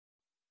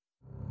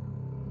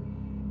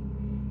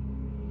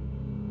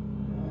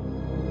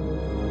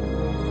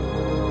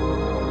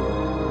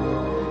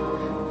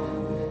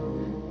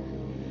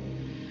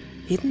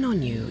hidden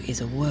on you is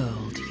a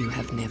world you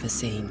have never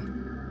seen,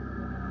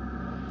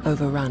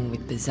 overrun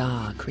with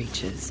bizarre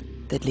creatures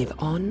that live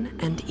on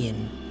and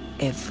in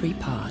every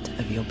part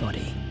of your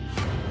body.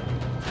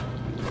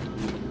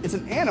 It's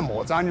an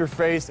animal, it's on your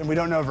face, and we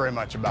don't know very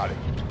much about it.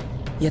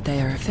 Yet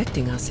they are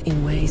affecting us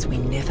in ways we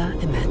never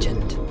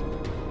imagined.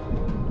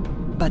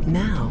 But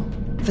now,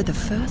 for the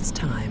first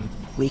time,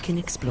 we can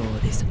explore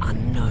this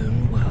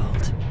unknown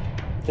world.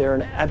 They're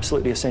an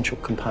absolutely essential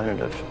component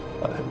of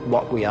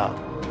what we are.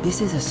 This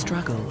is a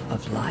struggle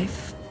of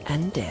life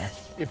and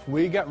death. If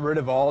we got rid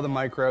of all the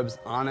microbes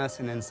on us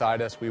and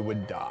inside us, we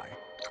would die.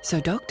 So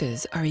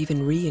doctors are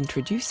even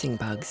reintroducing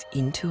bugs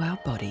into our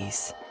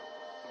bodies.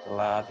 The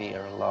larvae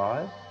are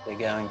alive, they're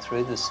going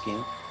through the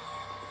skin.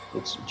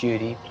 It's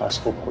duty plus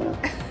hookworm.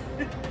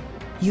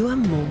 You are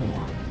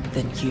more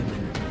than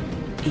human.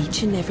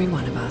 Each and every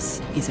one of us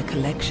is a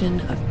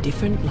collection of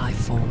different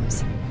life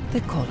forms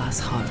that call us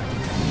home.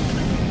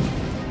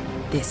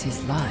 This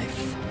is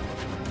life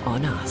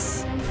on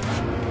us.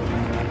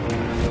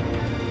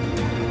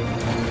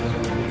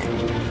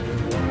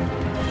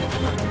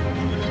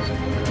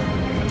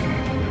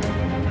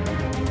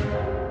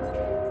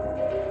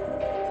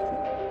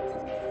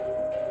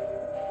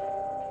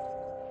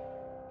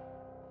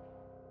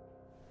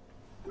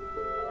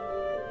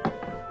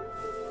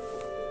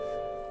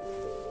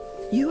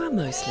 You are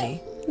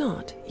mostly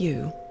not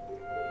you.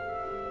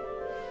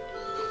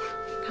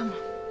 Come on.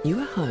 You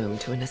are home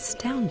to an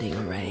astounding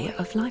array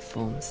of life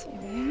forms.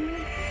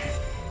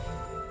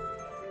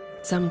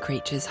 Some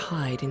creatures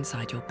hide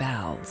inside your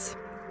bowels.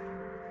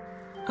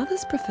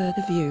 Others prefer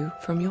the view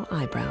from your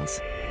eyebrows.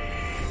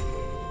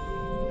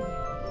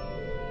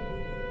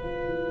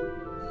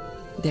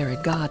 There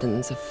are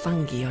gardens of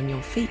fungi on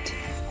your feet.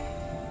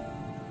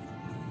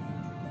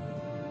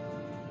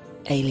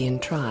 Alien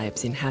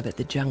tribes inhabit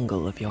the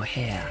jungle of your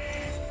hair.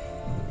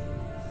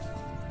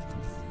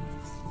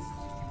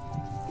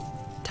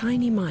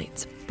 Tiny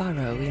mites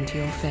burrow into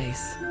your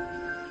face.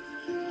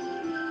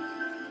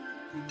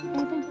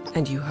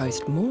 And you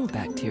host more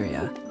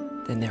bacteria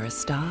than there are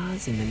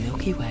stars in the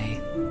Milky Way.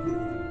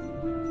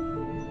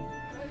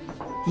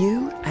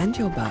 You and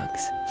your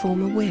bugs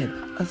form a web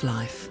of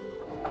life.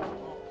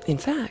 In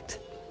fact,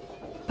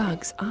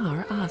 bugs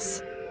are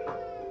us.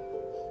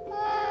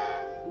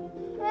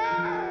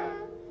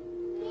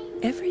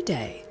 Every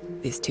day,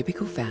 this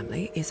typical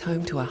family is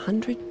home to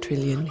 100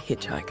 trillion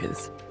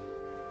hitchhikers.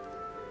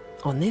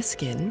 On their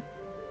skin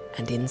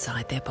and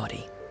inside their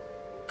body.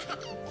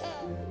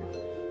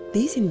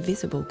 These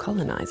invisible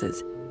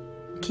colonizers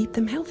keep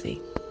them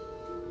healthy,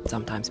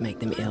 sometimes make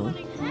them ill.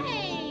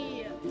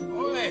 Hey!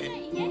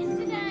 Oi!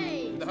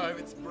 Yesterday! No,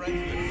 it's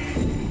breakfast.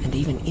 And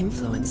even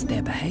influence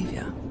their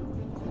behavior.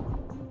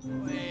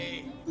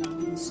 Oi.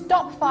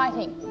 Stop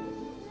fighting!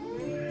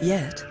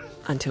 Yet,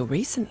 until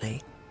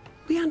recently,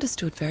 we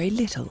understood very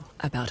little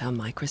about our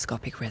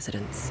microscopic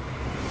residents.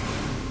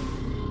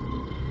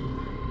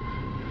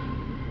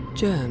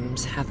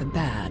 Germs have a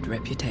bad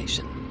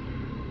reputation.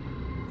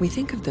 We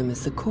think of them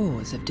as the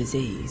cause of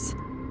disease,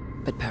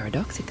 but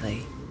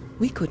paradoxically,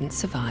 we couldn't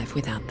survive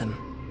without them.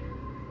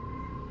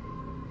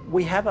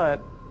 We have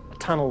a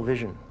tunnel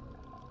vision.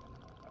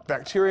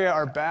 Bacteria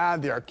are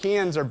bad, the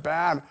archaeans are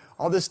bad,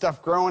 all this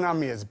stuff growing on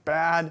me is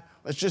bad,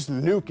 let's just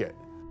nuke it.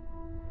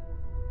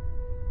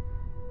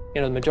 You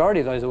know, the majority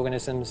of those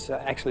organisms are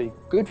actually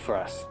good for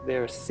us.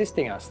 They're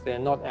assisting us, they're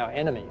not our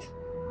enemies.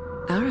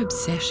 Our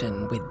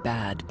obsession with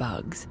bad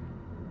bugs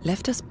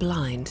left us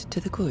blind to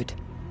the good.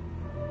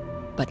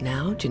 But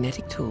now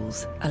genetic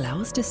tools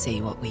allow us to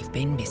see what we've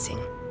been missing.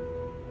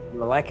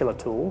 Molecular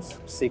tools,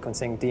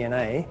 sequencing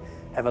DNA,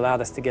 have allowed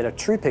us to get a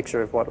true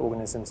picture of what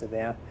organisms are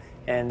there,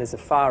 and there's a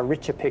far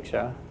richer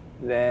picture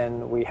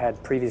than we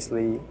had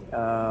previously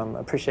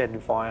appreciated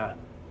via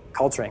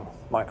culturing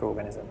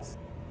microorganisms.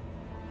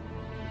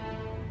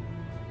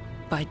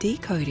 By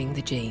decoding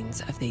the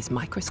genes of these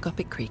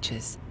microscopic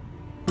creatures,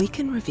 we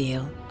can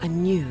reveal a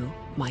new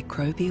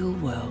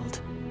microbial world.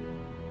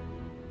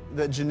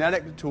 The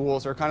genetic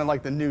tools are kind of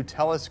like the new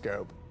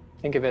telescope.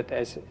 Think of it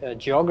as a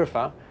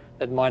geographer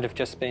that might have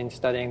just been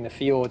studying the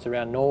fjords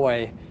around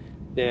Norway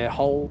their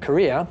whole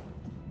career,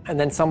 and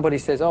then somebody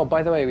says, oh,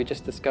 by the way, we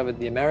just discovered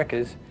the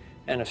Americas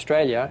and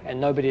Australia,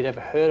 and nobody had ever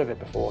heard of it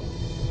before.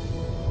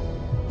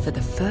 For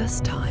the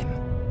first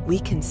time, we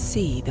can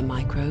see the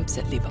microbes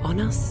that live on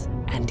us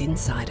and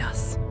inside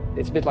us.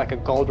 It's a bit like a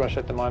gold rush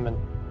at the moment.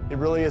 It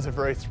really is a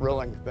very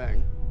thrilling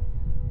thing.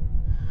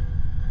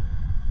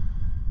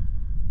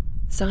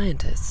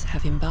 Scientists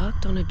have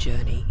embarked on a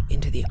journey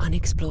into the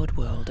unexplored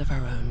world of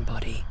our own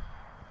body.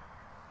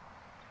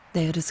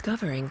 They are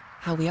discovering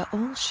how we are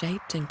all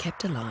shaped and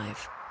kept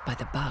alive by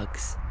the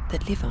bugs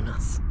that live on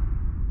us.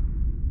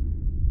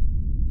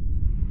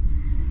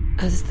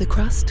 As the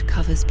crust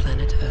covers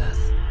planet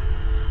Earth,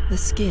 the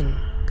skin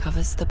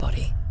covers the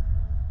body,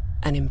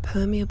 an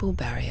impermeable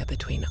barrier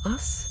between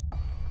us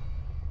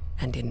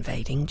and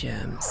invading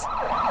germs.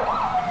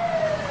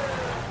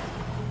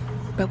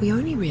 But we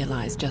only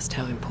realize just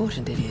how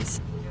important it is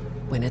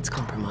when it's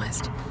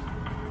compromised.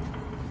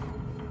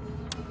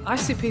 I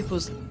see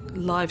people's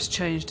lives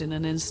changed in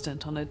an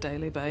instant on a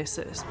daily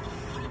basis.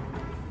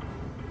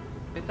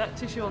 That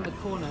tissue on the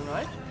corner,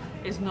 right,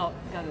 is not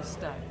going to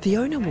stay.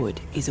 Fiona Wood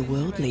is a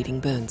world-leading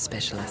burns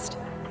specialist.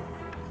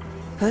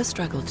 Her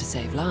struggle to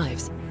save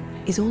lives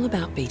is all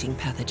about beating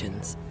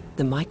pathogens,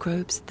 the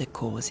microbes that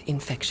cause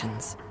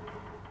infections.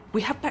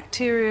 We have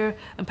bacteria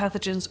and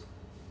pathogens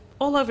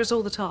all over us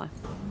all the time.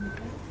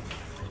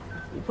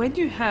 When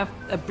you have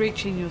a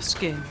breach in your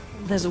skin,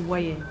 there's a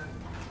way in.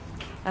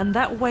 And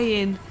that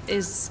way in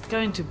is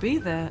going to be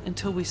there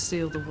until we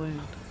seal the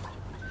wound.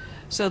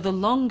 So the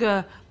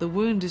longer the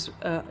wound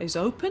is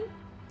open,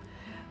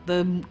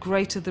 the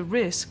greater the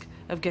risk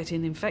of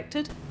getting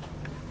infected.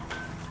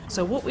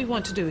 So what we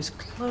want to do is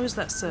close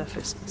that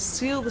surface,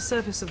 seal the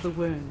surface of the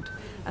wound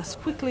as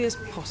quickly as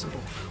possible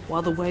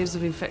while the waves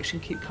of infection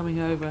keep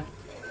coming over.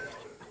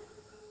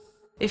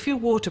 If you're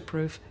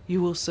waterproof,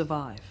 you will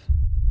survive.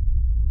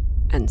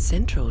 And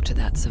central to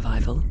that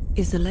survival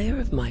is the layer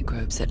of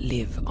microbes that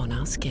live on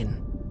our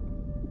skin.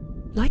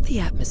 Like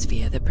the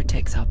atmosphere that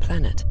protects our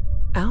planet,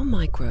 our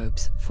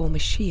microbes form a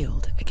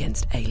shield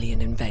against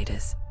alien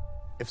invaders.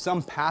 If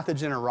some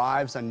pathogen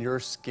arrives on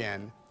your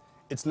skin,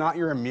 it's not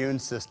your immune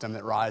system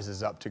that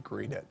rises up to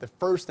greet it. The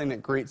first thing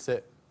that greets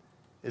it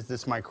is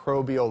this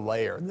microbial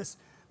layer,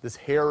 this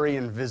hairy,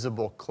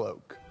 invisible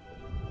cloak.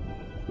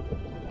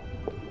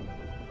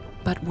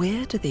 But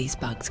where do these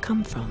bugs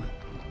come from?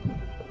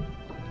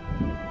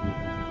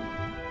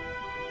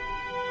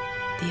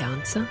 The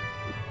answer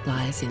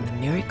lies in the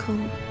miracle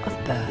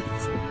of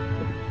birth.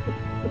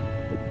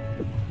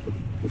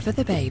 For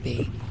the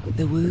baby,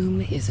 the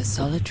womb is a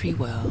solitary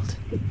world.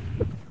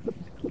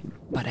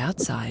 But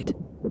outside,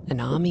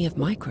 an army of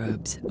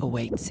microbes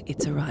awaits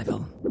its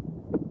arrival.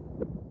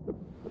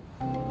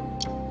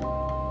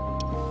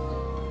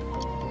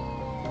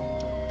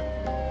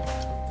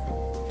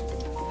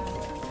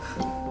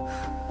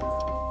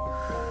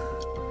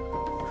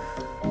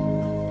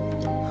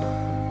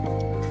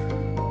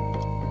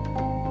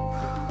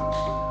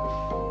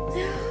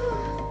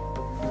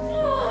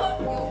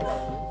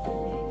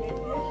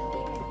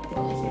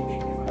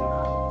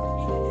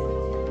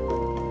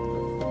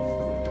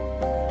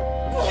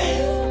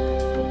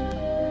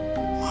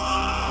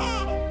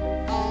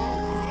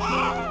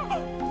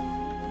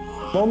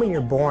 The moment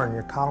you're born,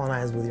 you're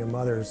colonized with your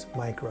mother's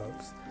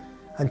microbes.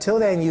 Until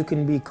then, you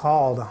can be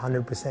called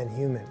 100%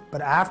 human.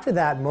 But after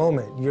that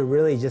moment, you're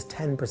really just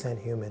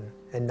 10% human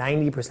and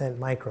 90%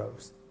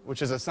 microbes.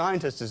 Which as a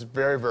scientist is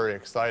very, very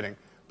exciting,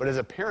 but as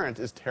a parent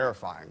is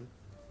terrifying.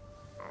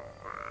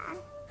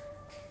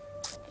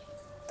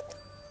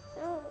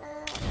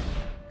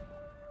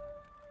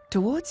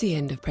 Towards the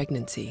end of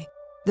pregnancy,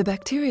 the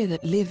bacteria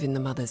that live in the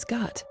mother's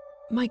gut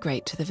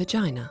migrate to the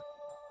vagina,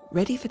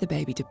 ready for the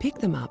baby to pick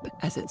them up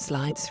as it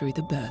slides through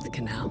the birth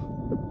canal.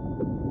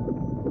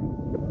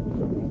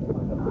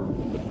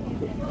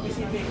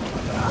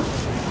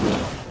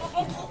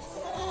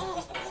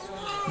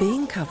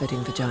 Being covered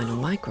in vaginal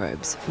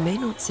microbes may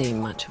not seem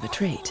much of a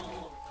treat,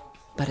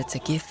 but it's a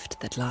gift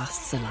that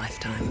lasts a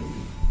lifetime.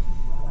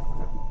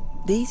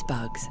 These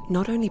bugs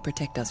not only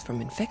protect us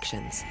from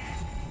infections,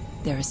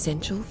 they're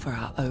essential for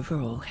our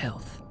overall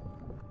health.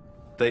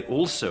 They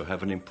also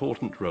have an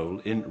important role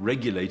in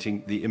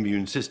regulating the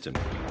immune system.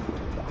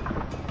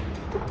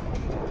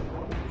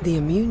 The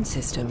immune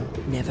system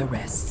never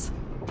rests.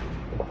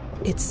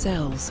 Its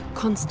cells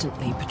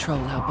constantly patrol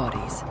our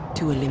bodies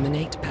to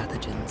eliminate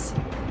pathogens.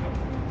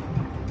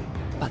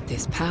 But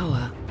this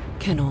power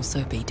can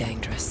also be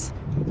dangerous.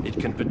 It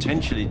can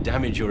potentially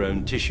damage your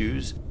own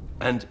tissues,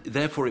 and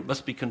therefore it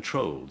must be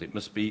controlled, it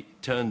must be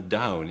turned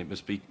down, it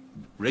must be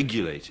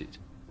regulated.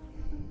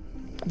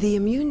 The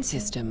immune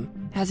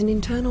system has an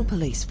internal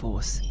police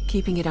force,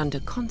 keeping it under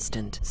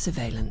constant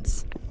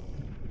surveillance.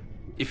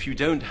 If you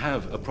don't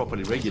have a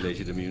properly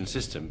regulated immune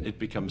system, it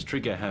becomes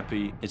trigger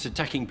happy, it's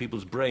attacking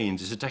people's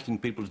brains, it's attacking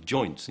people's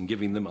joints and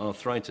giving them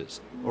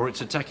arthritis, or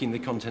it's attacking the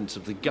contents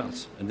of the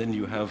gut, and then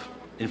you have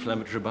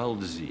inflammatory bowel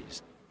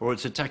disease, or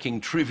it's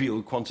attacking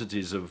trivial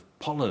quantities of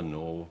pollen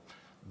or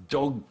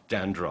dog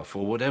dandruff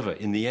or whatever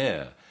in the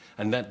air,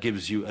 and that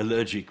gives you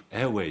allergic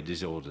airway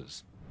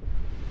disorders.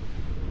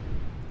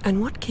 And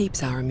what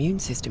keeps our immune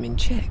system in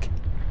check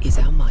is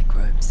our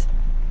microbes.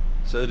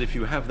 So that if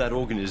you have that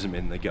organism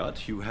in the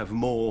gut, you have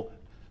more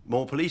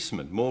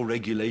policemen, more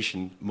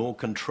regulation, more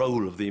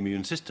control of the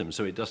immune system,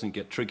 so it doesn't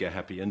get trigger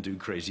happy and do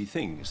crazy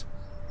things.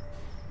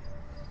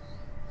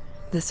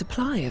 The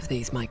supply of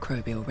these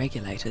microbial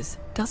regulators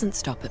doesn't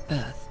stop at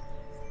birth.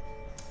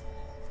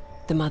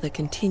 The mother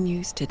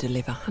continues to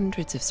deliver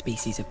hundreds of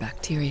species of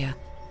bacteria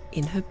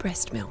in her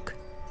breast milk.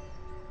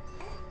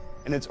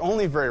 And it's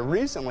only very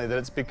recently that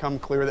it's become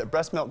clear that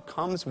breast milk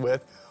comes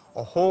with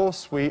a whole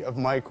suite of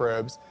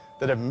microbes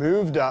that have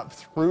moved up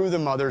through the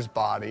mother's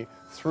body,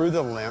 through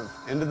the lymph,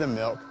 into the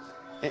milk,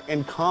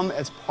 and come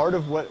as part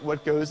of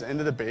what goes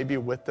into the baby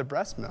with the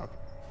breast milk.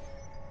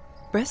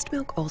 Breast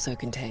milk also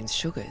contains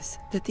sugars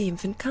that the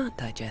infant can't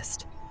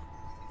digest.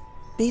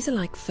 These are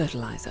like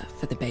fertilizer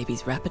for the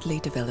baby's rapidly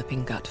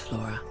developing gut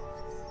flora.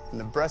 And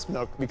the breast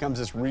milk becomes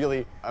this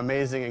really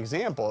amazing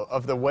example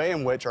of the way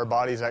in which our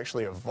bodies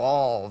actually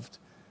evolved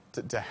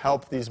to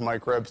help these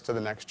microbes to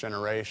the next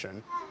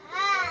generation.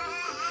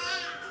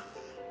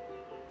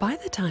 By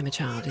the time a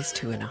child is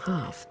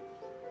 2.5,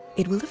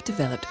 it will have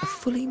developed a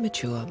fully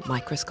mature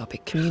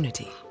microscopic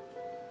community.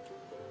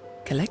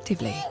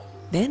 Collectively,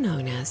 they're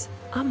known as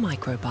a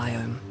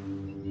microbiome.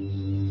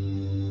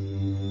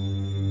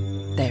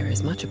 They're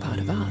as much a part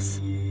of us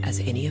as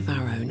any of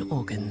our own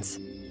organs.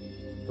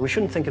 We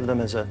shouldn't think of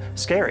them as a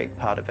scary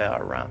part of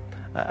our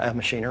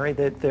machinery.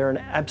 They're an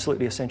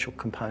absolutely essential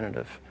component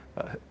of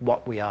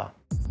what we are.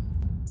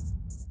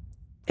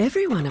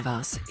 Every one of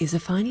us is a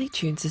finely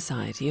tuned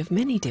society of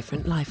many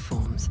different life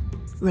forms,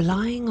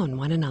 relying on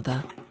one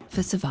another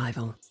for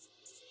survival.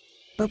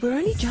 But we're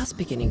only just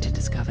beginning to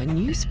discover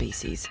new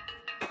species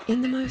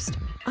in the most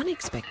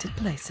unexpected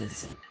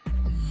places.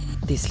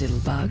 This little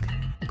bug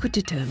could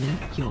determine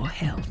your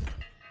health.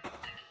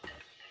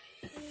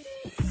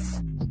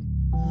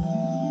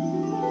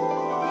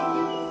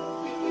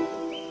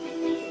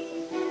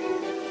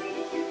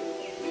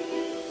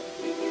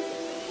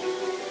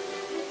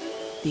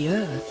 The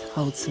Earth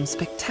holds some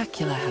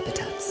spectacular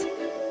habitats,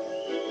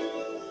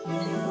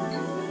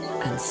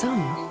 and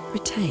some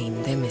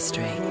retain their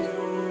mystery.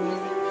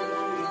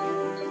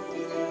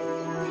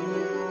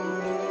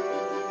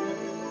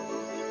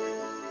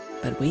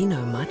 But we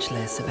know much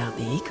less about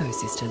the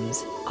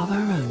ecosystems of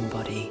our own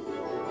body.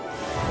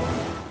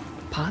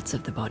 Parts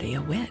of the body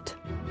are wet.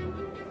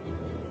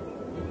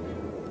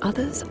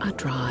 Others are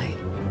dry.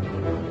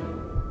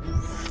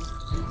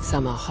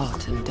 Some are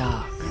hot and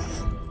dark.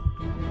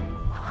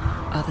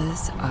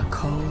 Others are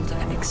cold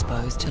and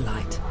exposed to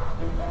light.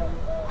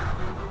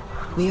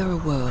 We are a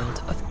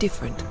world of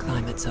different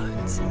climate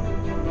zones.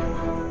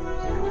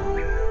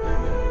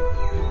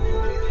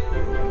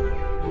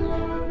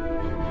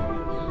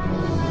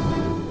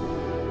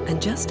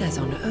 And just as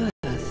on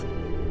Earth,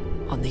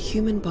 on the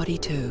human body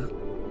too,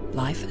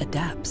 life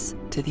adapts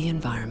to the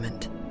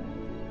environment.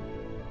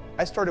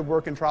 I started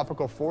work in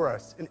tropical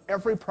forests, and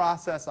every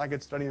process I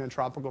could study in a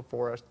tropical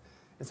forest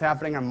is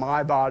happening on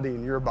my body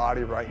and your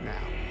body right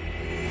now.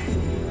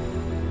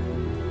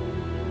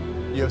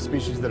 You have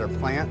species that are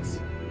plants.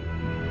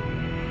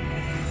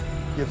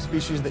 You have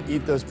species that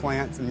eat those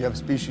plants, and you have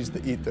species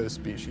that eat those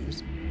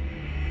species.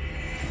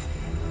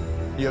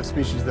 You have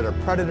species that are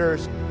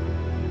predators.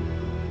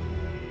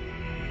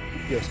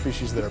 You have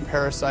species that are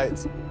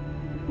parasites.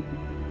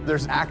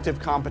 There's active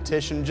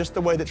competition, just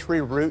the way that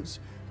tree roots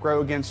grow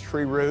against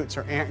tree roots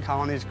or ant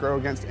colonies grow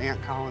against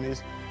ant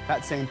colonies.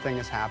 That same thing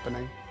is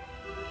happening.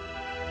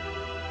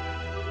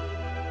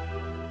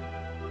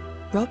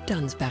 Rob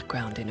Dunn's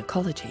background in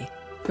ecology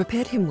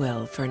prepared him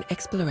well for an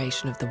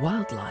exploration of the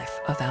wildlife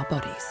of our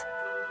bodies.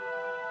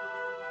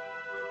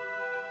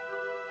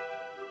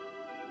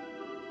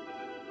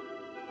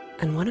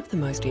 And one of the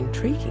most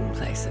intriguing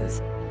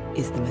places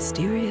is the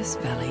mysterious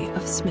Valley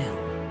of Smell,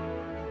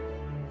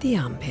 the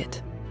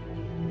armpit.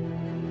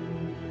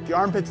 The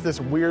armpit's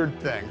this weird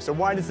thing. So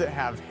why does it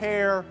have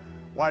hair?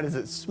 Why does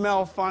it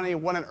smell funny?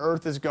 What on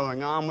earth is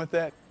going on with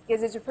it?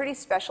 Because it's a pretty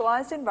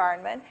specialized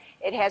environment.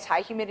 It has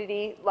high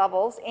humidity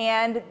levels,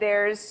 and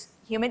there's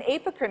human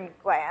apocrine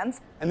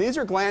glands. And these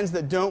are glands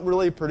that don't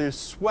really produce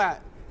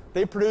sweat.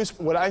 They produce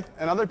what I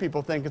and other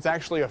people think is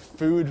actually a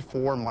food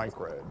for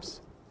microbes.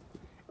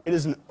 It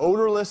is an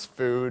odorless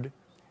food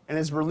and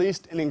is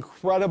released in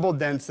incredible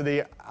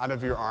density out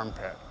of your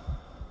armpit.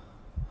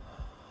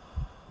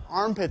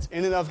 Armpits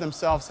in and of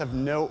themselves have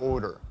no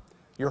odor.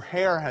 Your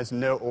hair has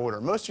no odor.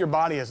 Most of your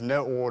body has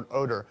no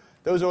odor.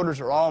 Those odors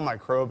are all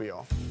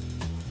microbial.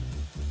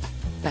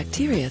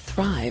 Bacteria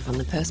thrive on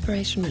the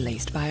perspiration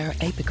released by our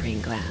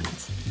apocrine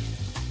glands.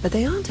 But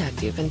they aren't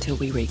active until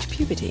we reach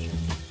puberty,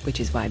 which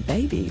is why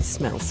babies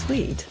smell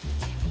sweet.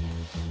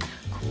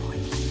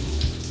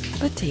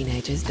 But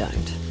teenagers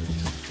don't.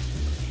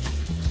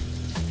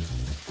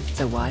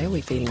 So why are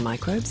we feeding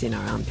microbes in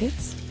our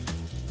armpits?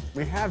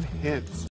 We have hints